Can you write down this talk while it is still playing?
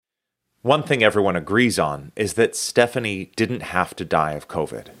One thing everyone agrees on is that Stephanie didn't have to die of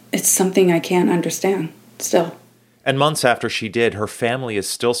COVID. It's something I can't understand, still. And months after she did, her family is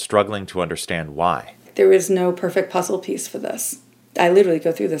still struggling to understand why. There is no perfect puzzle piece for this. I literally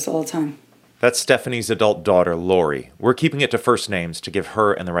go through this all the time. That's Stephanie's adult daughter, Lori. We're keeping it to first names to give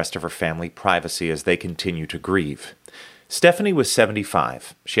her and the rest of her family privacy as they continue to grieve. Stephanie was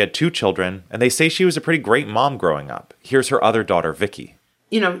 75. She had 2 children, and they say she was a pretty great mom growing up. Here's her other daughter, Vicky.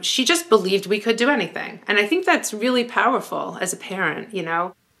 She just believed we could do anything. And I think that's really powerful as a parent,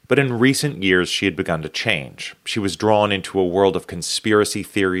 But in recent years, she had begun to change. She was drawn into a world of conspiracy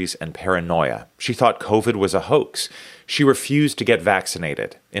theories and paranoia. She thought COVID was a hoax. She refused to get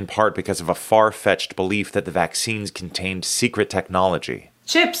vaccinated, in part because of a far-fetched belief that the vaccines contained secret technology.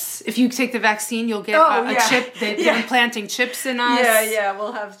 Chips. If you take the vaccine, you'll get a chip. They're implanting chips in us. Yeah,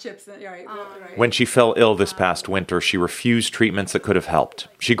 we'll have chips. Right. When she fell ill this past winter, she refused treatments that could have helped.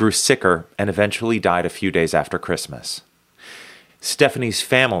 She grew sicker and eventually died a few days after Christmas. Stephanie's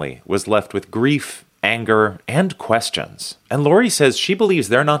family was left with grief, anger, and questions. And Lori says she believes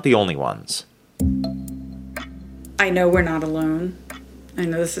they're not the only ones. I know we're not alone. I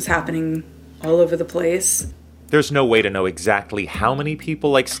know this is happening all over the place. There's no way to know exactly how many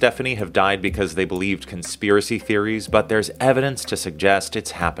people like Stephanie have died because they believed conspiracy theories, but there's evidence to suggest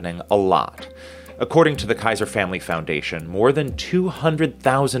it's happening a lot. According to the Kaiser Family Foundation, more than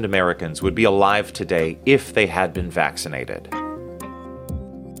 200,000 Americans would be alive today if they had been vaccinated.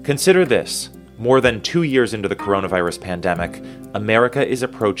 Consider this. More than 2 years into the coronavirus pandemic, America is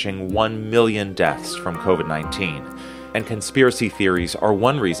approaching 1 million deaths from COVID-19, and conspiracy theories are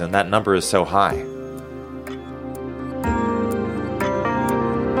one reason that number is so high.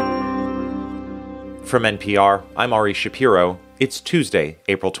 From NPR, I'm Ari Shapiro. It's Tuesday,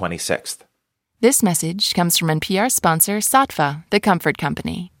 April 26th. This message comes from NPR sponsor Saatva, the comfort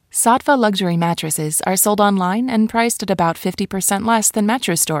company. Saatva luxury mattresses are sold online and priced at about 50% less than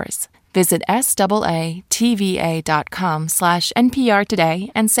mattress stores. Visit SAATVA.com/NPR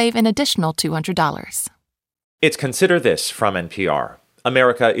today and save an additional $200. It's Consider This from NPR.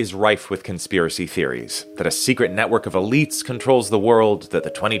 America is rife with conspiracy theories, that a secret network of elites controls the world, that the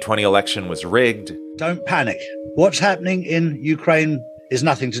 2020 election was rigged. Don't panic. What's happening in Ukraine is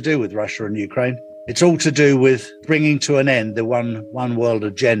nothing to do with Russia and Ukraine. It's all to do with bringing to an end the one world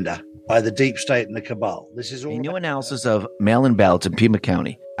agenda by the deep state and the cabal. This is all. A new analysis of mail-in ballots in Pima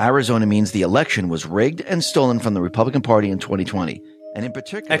County, Arizona, means the election was rigged and stolen from the Republican Party in 2020. And in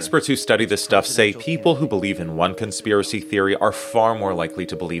particular, experts who study this stuff say people who believe in one conspiracy theory are far more likely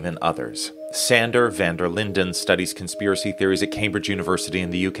to believe in others. Sander van der Linden studies conspiracy theories at Cambridge University in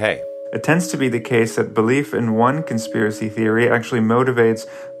the UK. It tends to be the case that belief in one conspiracy theory actually motivates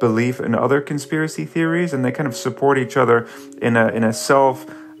belief in other conspiracy theories, and they kind of support each other in a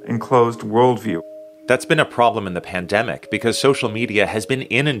self-enclosed worldview. That's been a problem in the pandemic because social media has been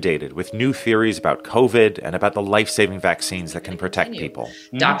inundated with new theories about COVID and about the life-saving vaccines that can protect people.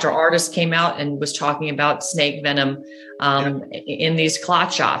 Dr. Artis came out and was talking about snake venom in these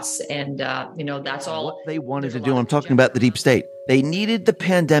clot shots. And, that's all. What they wanted to do, I'm talking about the deep state. They needed the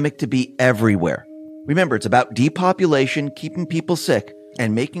pandemic to be everywhere. Remember, it's about depopulation, keeping people sick,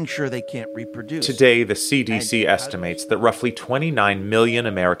 and making sure they can't reproduce. Today, the CDC estimates that roughly 29 million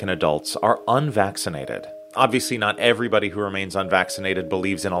American adults are unvaccinated. Obviously, not everybody who remains unvaccinated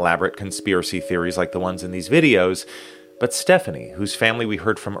believes in elaborate conspiracy theories like the ones in these videos, but Stephanie, whose family we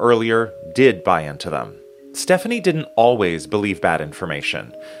heard from earlier, did buy into them. Stephanie didn't always believe bad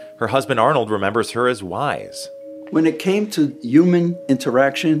information. Her husband Arnold remembers her as wise. When it came to human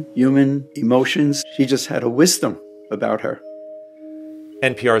interaction, human emotions, she just had a wisdom about her.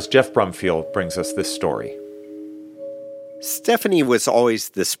 NPR's Jeff Brumfield brings us this story. Stephanie was always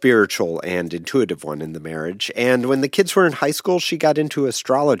the spiritual and intuitive one in the marriage, and when the kids were in high school, she got into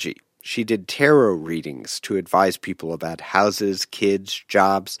astrology. She did tarot readings to advise people about houses, kids,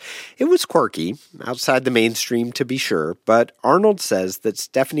 jobs. It was quirky, outside the mainstream to be sure, but Arnold says that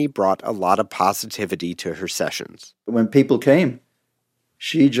Stephanie brought a lot of positivity to her sessions. When people came,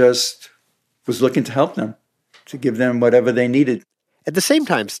 she just was looking to help them, to give them whatever they needed. At the same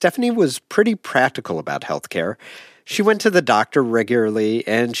time, Stephanie was pretty practical about healthcare. She went to the doctor regularly,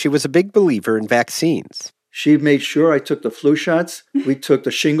 and she was a big believer in vaccines. She made sure I took the flu shots. We took the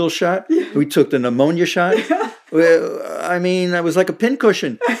shingle shot. We took the pneumonia shot. I was like a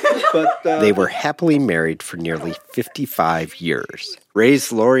pincushion. But they were happily married for nearly 55 years.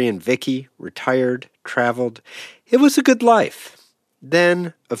 Raised Lori and Vicky, retired, traveled. It was a good life.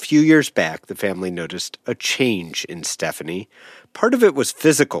 Then, a few years back, the family noticed a change in Stephanie. Part of it was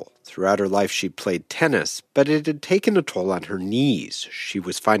physical. Throughout her life, she played tennis, but it had taken a toll on her knees. She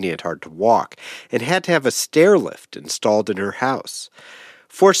was finding it hard to walk and had to have a stair lift installed in her house.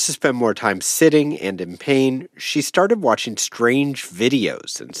 Forced to spend more time sitting and in pain, she started watching strange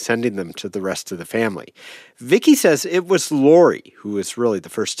videos and sending them to the rest of the family. Vicky says it was Lori who was really the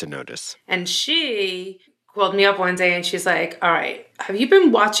first to notice. And she called me up one day and she's like, all right, have you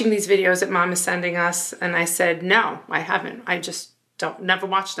been watching these videos that Mom is sending us? And I said, no, I haven't. I just never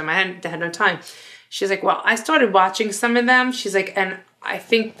watched them. I had no time. She's like, well, I started watching some of them. She's like, and I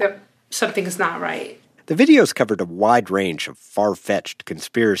think that something is not right. The videos covered a wide range of far-fetched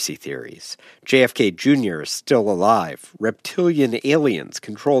conspiracy theories. JFK Jr. is still alive. Reptilian aliens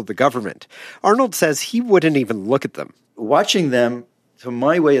controlled the government. Arnold says he wouldn't even look at them. Watching them, to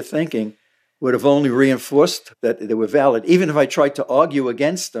my way of thinking, would have only reinforced that they were valid. Even if I tried to argue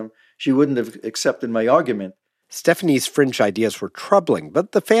against them, she wouldn't have accepted my argument. Stephanie's fringe ideas were troubling,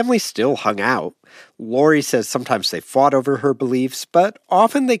 but the family still hung out. Lori says sometimes they fought over her beliefs, but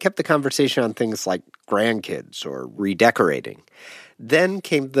often they kept the conversation on things like grandkids or redecorating. Then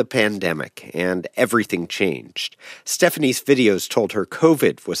came the pandemic, and everything changed. Stephanie's videos told her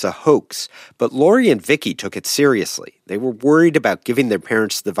COVID was a hoax, but Lori and Vicky took it seriously. They were worried about giving their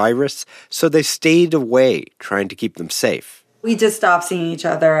parents the virus, so they stayed away, trying to keep them safe. We just stopped seeing each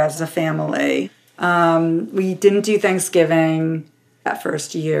other as a family. We didn't do Thanksgiving that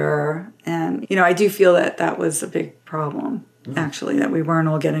first year. And, I do feel that that was a big problem, actually, that we weren't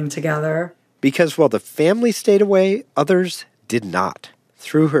all getting together. Because while the family stayed away, others did not.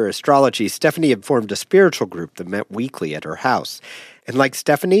 Through her astrology, Stephanie had formed a spiritual group that met weekly at her house. And like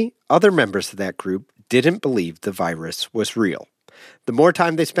Stephanie, other members of that group didn't believe the virus was real. The more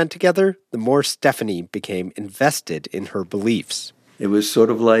time they spent together, the more Stephanie became invested in her beliefs. It was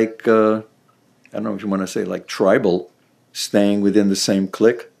sort of like, I don't know if you want to say like tribal, staying within the same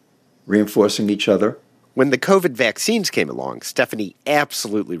clique, reinforcing each other. When the COVID vaccines came along, Stephanie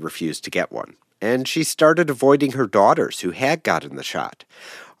absolutely refused to get one. And she started avoiding her daughters who had gotten the shot.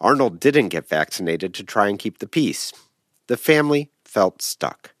 Arnold didn't get vaccinated to try and keep the peace. The family felt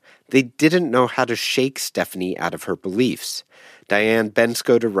stuck. They didn't know how to shake Stephanie out of her beliefs. Diane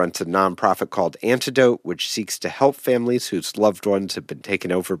Benskoda runs a nonprofit called Antidote, which seeks to help families whose loved ones have been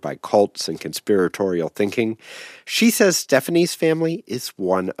taken over by cults and conspiratorial thinking. She says Stephanie's family is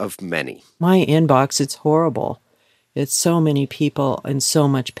one of many. My inbox, it's horrible. It's so many people and so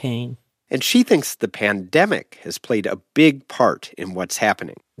much pain. And she thinks the pandemic has played a big part in what's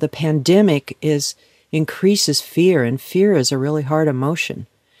happening. The pandemic increases fear, and fear is a really hard emotion.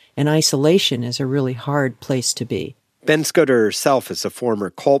 And isolation is a really hard place to be. Benskoda herself is a former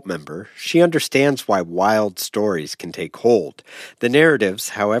cult member. She understands why wild stories can take hold. The narratives,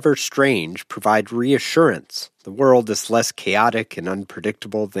 however strange, provide reassurance. The world is less chaotic and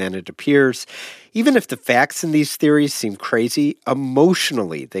unpredictable than it appears. Even if the facts in these theories seem crazy,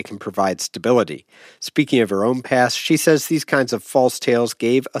 emotionally they can provide stability. Speaking of her own past, she says these kinds of false tales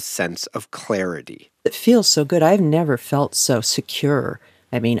gave a sense of clarity. It feels so good. I've never felt so secure.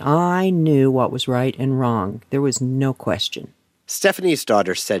 I mean, I knew what was right and wrong. There was no question. Stephanie's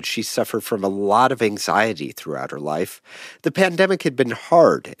daughter said she suffered from a lot of anxiety throughout her life. The pandemic had been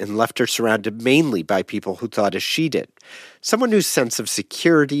hard and left her surrounded mainly by people who thought as she did. Someone whose sense of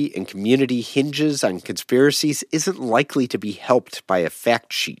security and community hinges on conspiracies isn't likely to be helped by a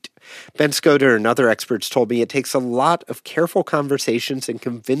fact sheet. Benskoda and other experts told me it takes a lot of careful conversations and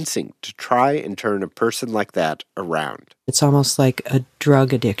convincing to try and turn a person like that around. It's almost like a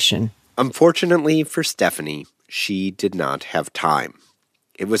drug addiction. Unfortunately for Stephanie, she did not have time.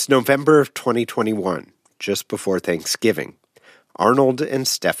 It was November of 2021, just before Thanksgiving. Arnold and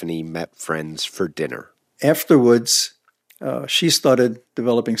Stephanie met friends for dinner. Afterwards, she started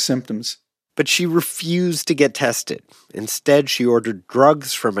developing symptoms. But she refused to get tested. Instead, she ordered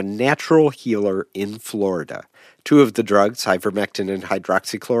drugs from a natural healer in Florida. 2 of the drugs, ivermectin and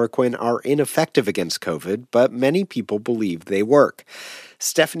hydroxychloroquine, are ineffective against COVID, but many people believe they work.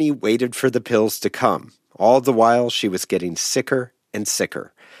 Stephanie waited for the pills to come. All the while, she was getting sicker and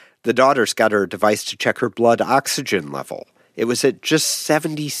sicker. The daughters got her a device to check her blood oxygen level. It was at just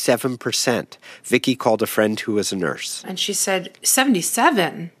 77%. Vicky called a friend who was a nurse. And she said,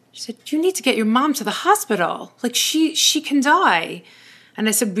 77? She said, you need to get your mom to the hospital. Like, she can die. And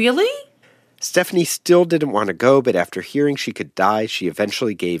I said, really? Stephanie still didn't want to go, but after hearing she could die, she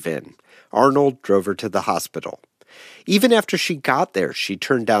eventually gave in. Arnold drove her to the hospital. Even after she got there, she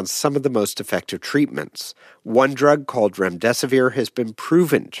turned down some of the most effective treatments. One drug called remdesivir has been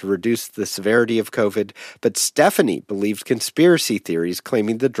proven to reduce the severity of COVID, but Stephanie believed conspiracy theories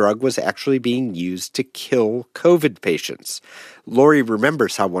claiming the drug was actually being used to kill COVID patients. Lori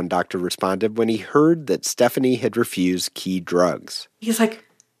remembers how one doctor responded when he heard that Stephanie had refused key drugs. He's like,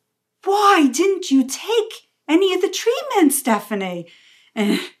 "Why didn't you take any of the treatment, Stephanie?"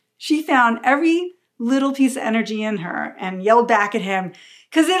 And she found every little piece of energy in her and yelled back at him,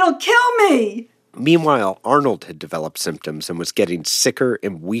 "'Cause it'll kill me." Meanwhile, Arnold had developed symptoms and was getting sicker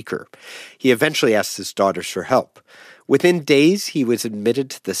and weaker. He eventually asked his daughters for help. Within days, he was admitted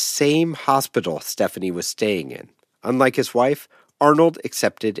to the same hospital Stephanie was staying in. Unlike his wife, Arnold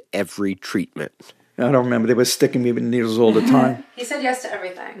accepted every treatment. I don't remember. They were sticking me with needles all the time. He said yes to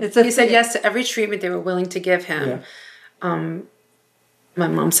everything. He said yes to every treatment they were willing to give him. Yeah. My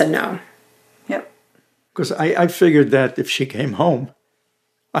mom said no. Yep. Because I figured that if she came home,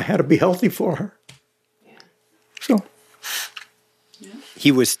 I had to be healthy for her. Yeah. So. Yeah.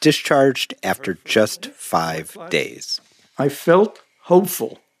 He was discharged after just 5 days. I felt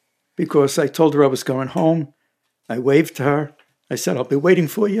hopeful because I told her I was going home. I waved to her. I said, "I'll be waiting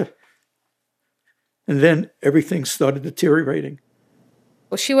for you." And then everything started deteriorating.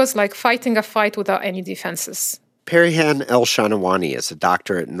 Well, she was like fighting a fight without any defenses. Perihan El-Shanawani is a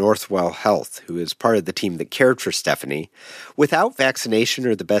doctor at Northwell Health who is part of the team that cared for Stephanie. Without vaccination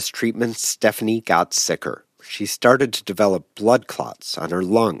or the best treatments, Stephanie got sicker. She started to develop blood clots on her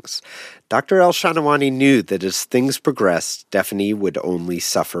lungs. Dr. El-Shanawani knew that as things progressed, Stephanie would only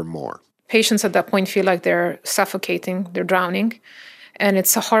suffer more. Patients at that point feel like they're suffocating, they're drowning, and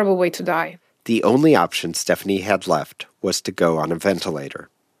it's a horrible way to die. The only option Stephanie had left was to go on a ventilator.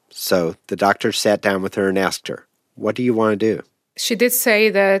 So the doctor sat down with her and asked her, "What do you want to do?" She did say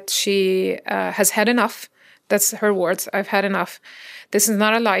that she has had enough. That's her words. "I've had enough. This is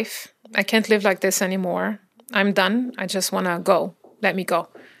not a life. I can't live like this anymore. I'm done. I just want to go. Let me go.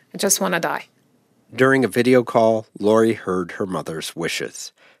 I just want to die." During a video call, Lori heard her mother's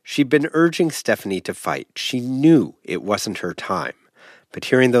wishes. She'd been urging Stephanie to fight. She knew it wasn't her time. But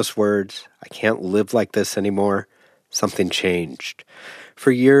hearing those words, "I can't live like this anymore," something changed.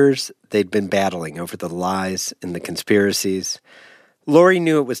 For years, they'd been battling over the lies and the conspiracies. Lori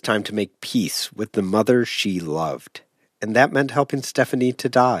knew it was time to make peace with the mother she loved, and that meant helping Stephanie to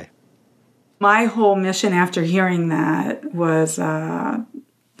die. My whole mission after hearing that was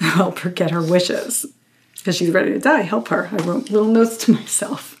help her get her wishes, because she's ready to die. Help her. I wrote little notes to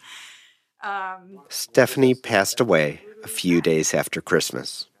myself. Stephanie passed away a few days after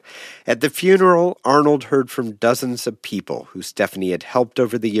Christmas. At the funeral, Arnold heard from dozens of people who Stephanie had helped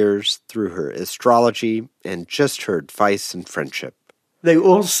over the years through her astrology and just her advice and friendship. They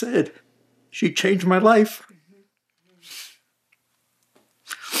all said, "She changed my life."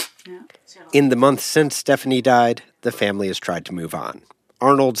 In the months since Stephanie died, the family has tried to move on.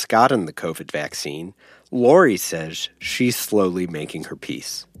 Arnold's gotten the COVID vaccine. Lori says she's slowly making her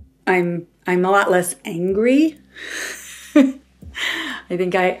peace. I'm a lot less angry. I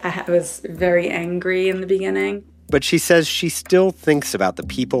think I was very angry in the beginning. But she says she still thinks about the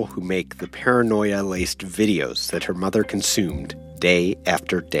people who make the paranoia-laced videos that her mother consumed day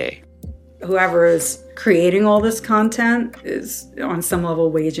after day. Whoever is creating all this content is on some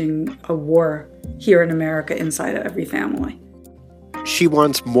level waging a war here in America inside of every family. She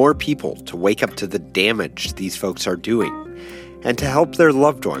wants more people to wake up to the damage these folks are doing and to help their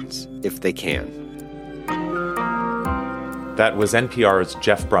loved ones if they can. That was NPR's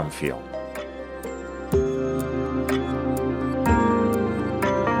Jeff Brumfield.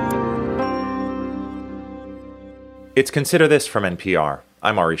 It's Consider This from NPR.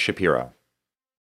 I'm Ari Shapiro.